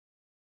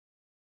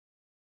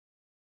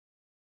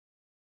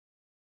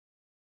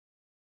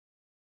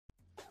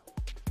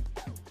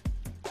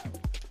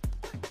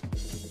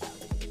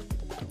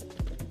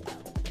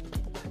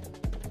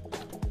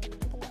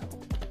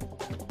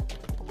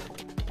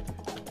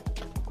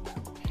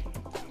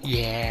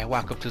Yeah,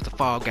 welcome to the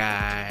Fall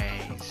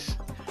Guys.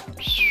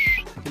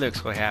 He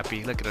looks so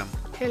happy. Look at him.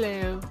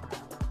 Hello.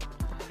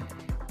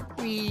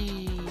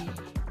 Wee.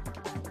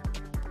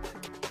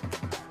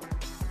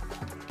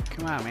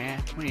 Come on,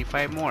 man. We need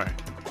 5 more.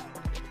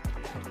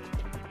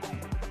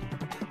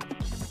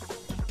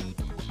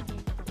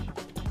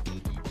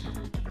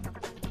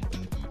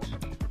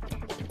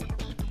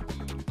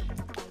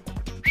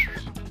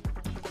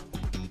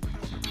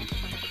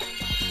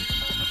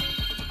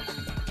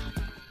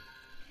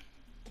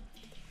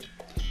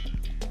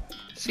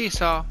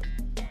 Seesaw.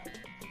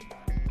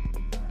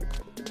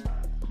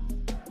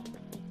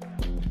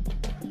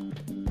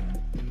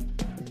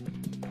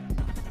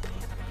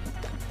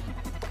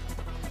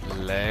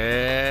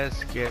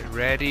 Let's get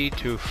ready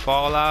to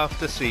fall off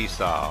the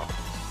seesaw.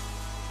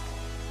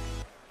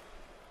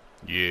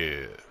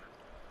 Yeah.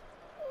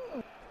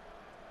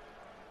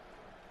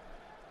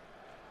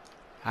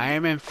 I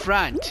am in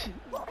front.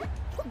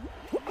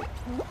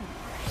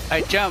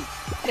 I jump.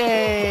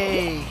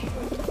 Yay!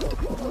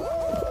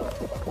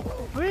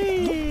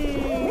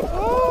 Whee!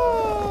 Oh!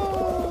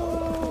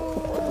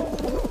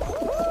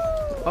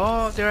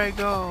 Oh, there I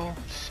go.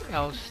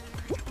 Else.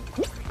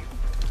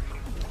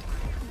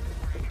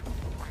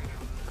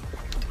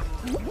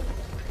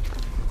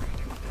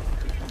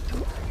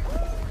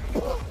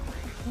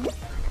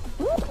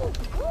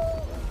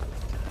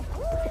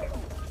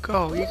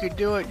 Go, you can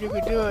do it, you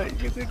can do it,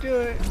 you can do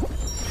it.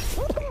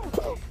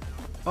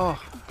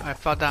 Oh, I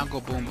fell down, go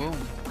boom boom.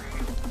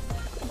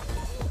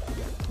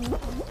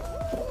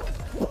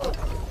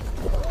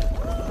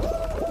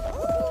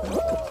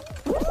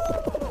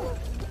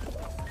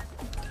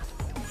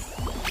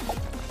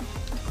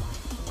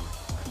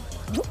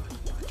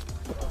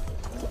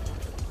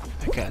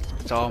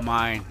 It's all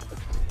mine.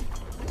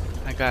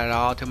 I got it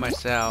all to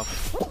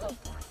myself.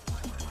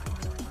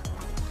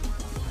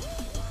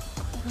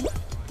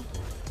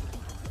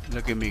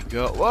 Look at me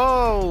go.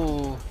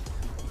 Whoa!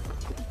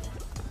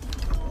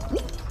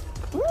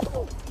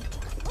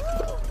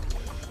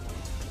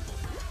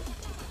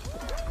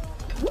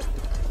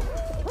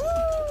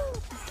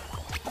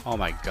 Oh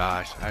my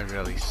gosh, I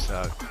really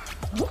suck.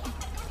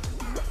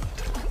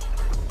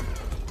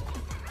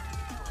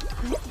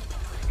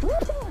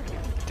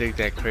 Dig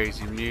that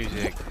crazy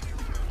music.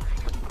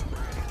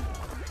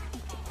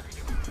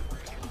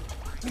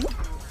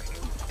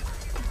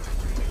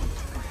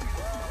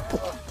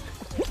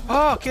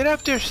 Oh, get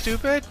up there,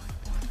 stupid!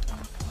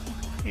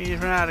 You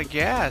just ran out of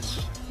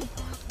gas.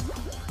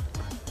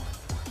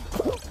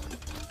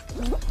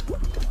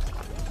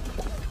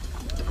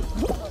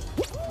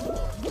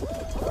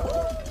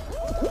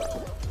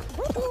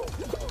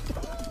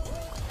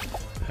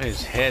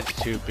 His head's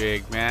too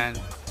big, man.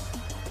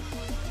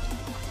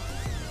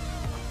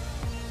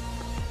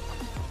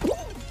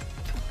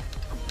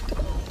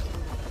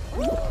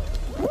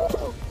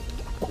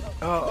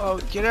 Oh,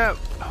 get up!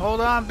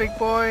 Hold on, big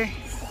boy!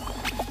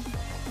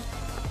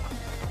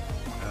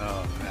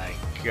 Oh my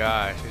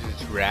gosh,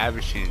 this is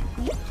ravishing.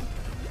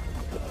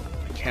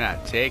 I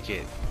cannot take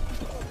it.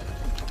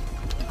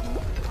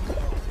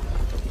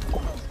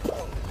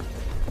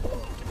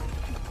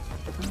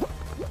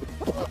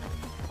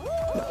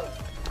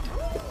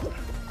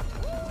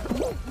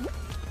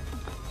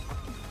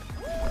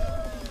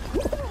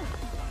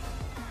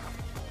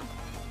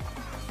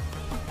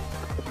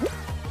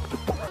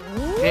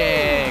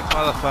 Yay,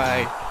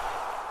 qualified.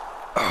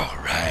 All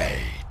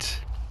right.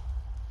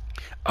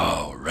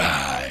 All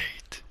right.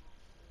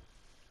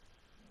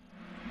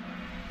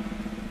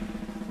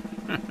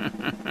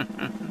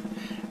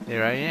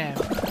 There I am.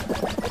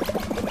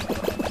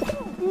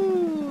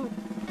 Woo.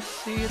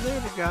 See you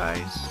later,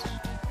 guys.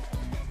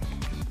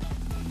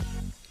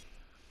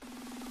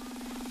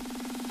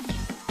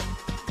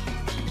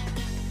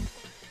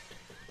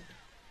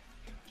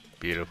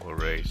 Beautiful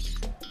race.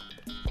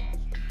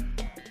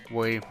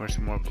 Waiting for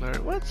some more players.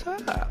 What's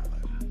up?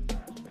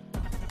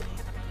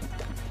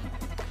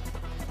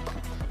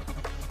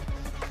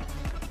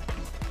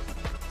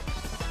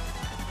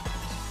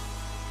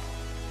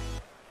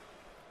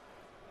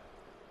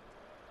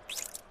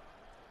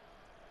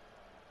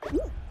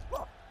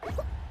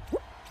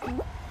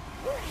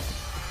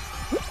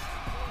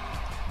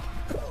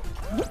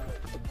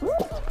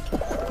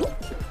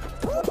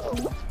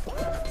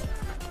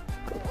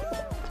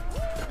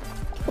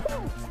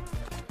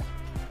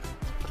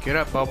 Get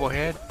up,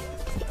 Bubblehead.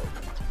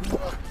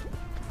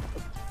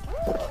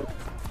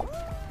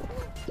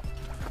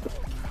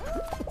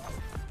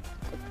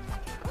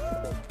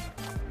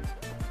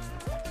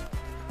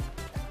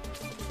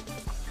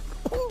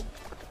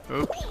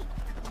 Oops.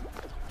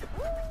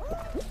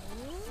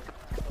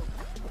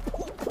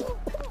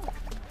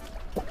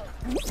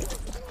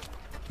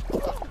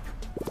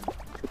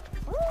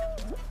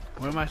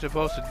 What am I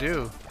supposed to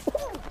do?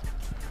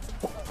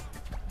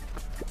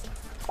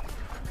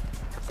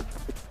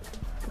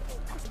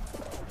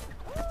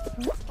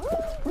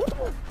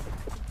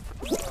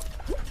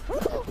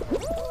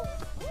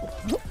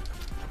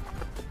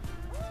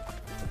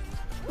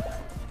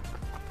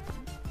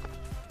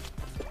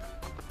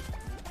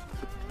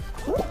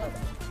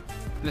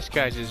 This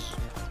guy just...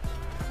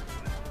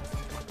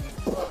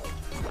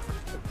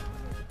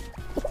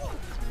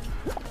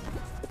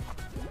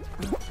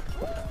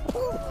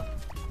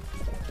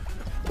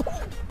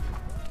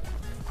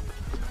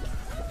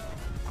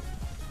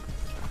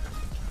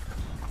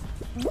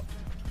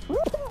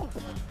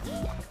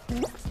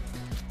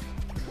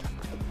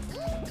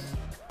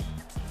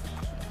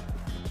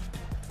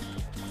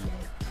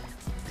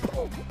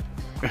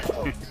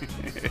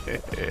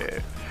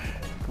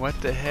 What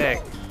the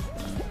heck?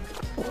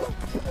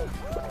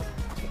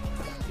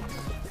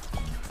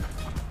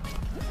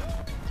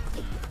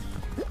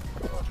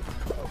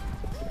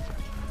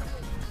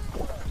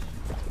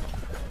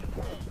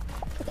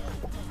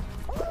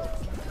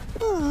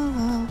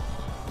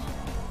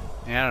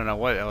 Yeah, I don't know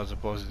what I was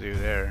supposed to do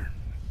there.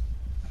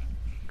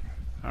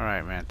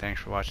 Alright, man.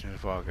 Thanks for watching the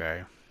Fall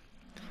Guy.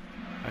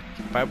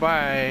 Bye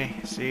bye.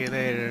 See you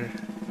later.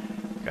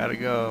 Gotta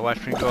go.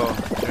 Watch me go.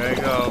 There I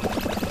go.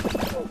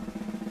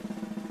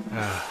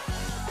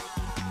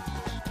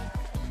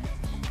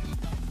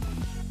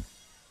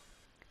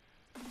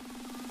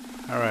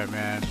 Alright,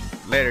 man.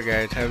 Later,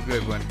 guys. Have a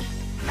good one.